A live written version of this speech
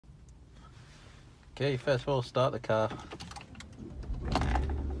Okay, first of all, start the car. There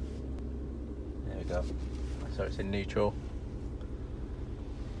we go. So it's in neutral.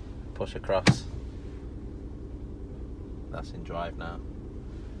 Push across. That's in drive now.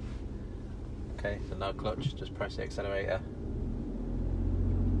 Okay, so no clutch, just press the accelerator.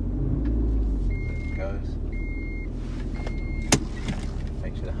 There it goes.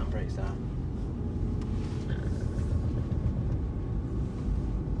 Make sure the handbrake's down.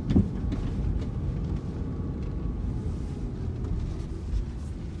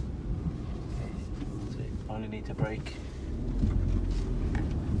 Only need to brake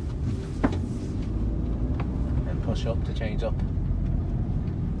and push up to change up.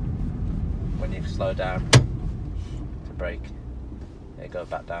 When you slow down to brake, it goes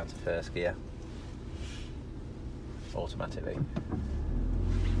back down to first gear automatically.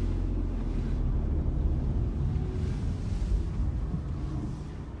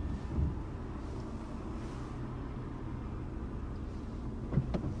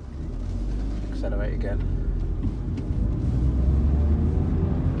 Accelerate again.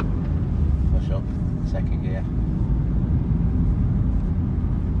 Push up, second gear.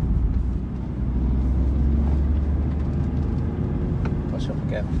 Push up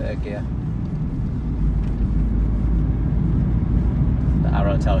again, third gear. The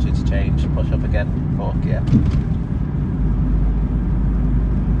arrow tells you to change, push up again, fourth gear.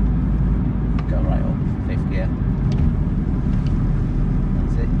 Go right up, fifth gear.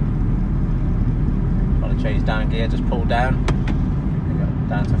 That's it. Want to change down gear, just pull down. There you go,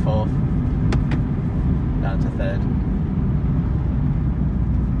 down to fourth. Down to third.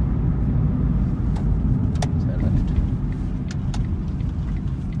 Turn left.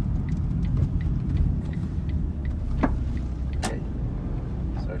 Okay.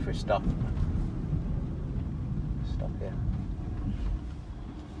 So if we stop here.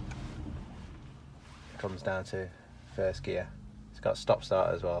 It comes down to first gear. It's got stop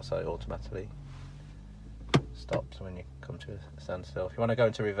start as well, so it automatically stops when you come to a standstill. If you want to go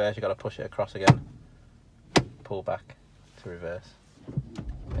into reverse, you've got to push it across again. Pull back to reverse.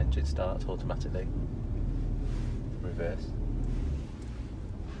 Engine starts automatically. Reverse.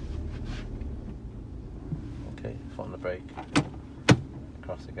 Okay, foot on the brake.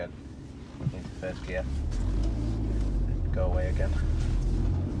 Across again. Into first gear. Go away again.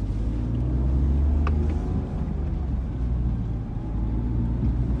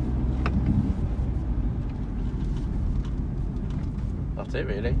 That's it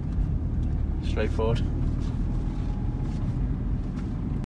really. Straightforward.